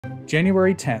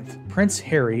January 10th, Prince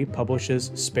Harry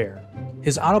publishes Spare.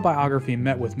 His autobiography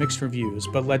met with mixed reviews,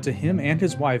 but led to him and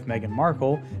his wife, Meghan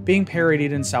Markel, being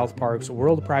parodied in South Park's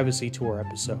World Privacy Tour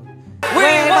episode. We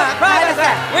want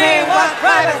privacy! We want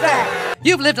privacy!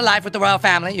 You've lived a life with the royal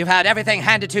family, you've had everything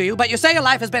handed to you, but you say your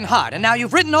life has been hard, and now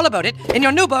you've written all about it in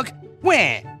your new book,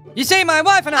 Where? You see, my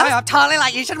wife and I are totally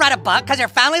like, you should write a book because your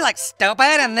family's like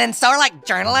stupid, and then so are like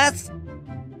journalists.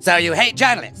 So you hate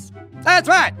journalists. That's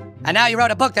right. And now you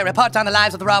wrote a book that reports on the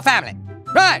lives of the royal family.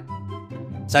 Right.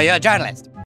 So you're a journalist.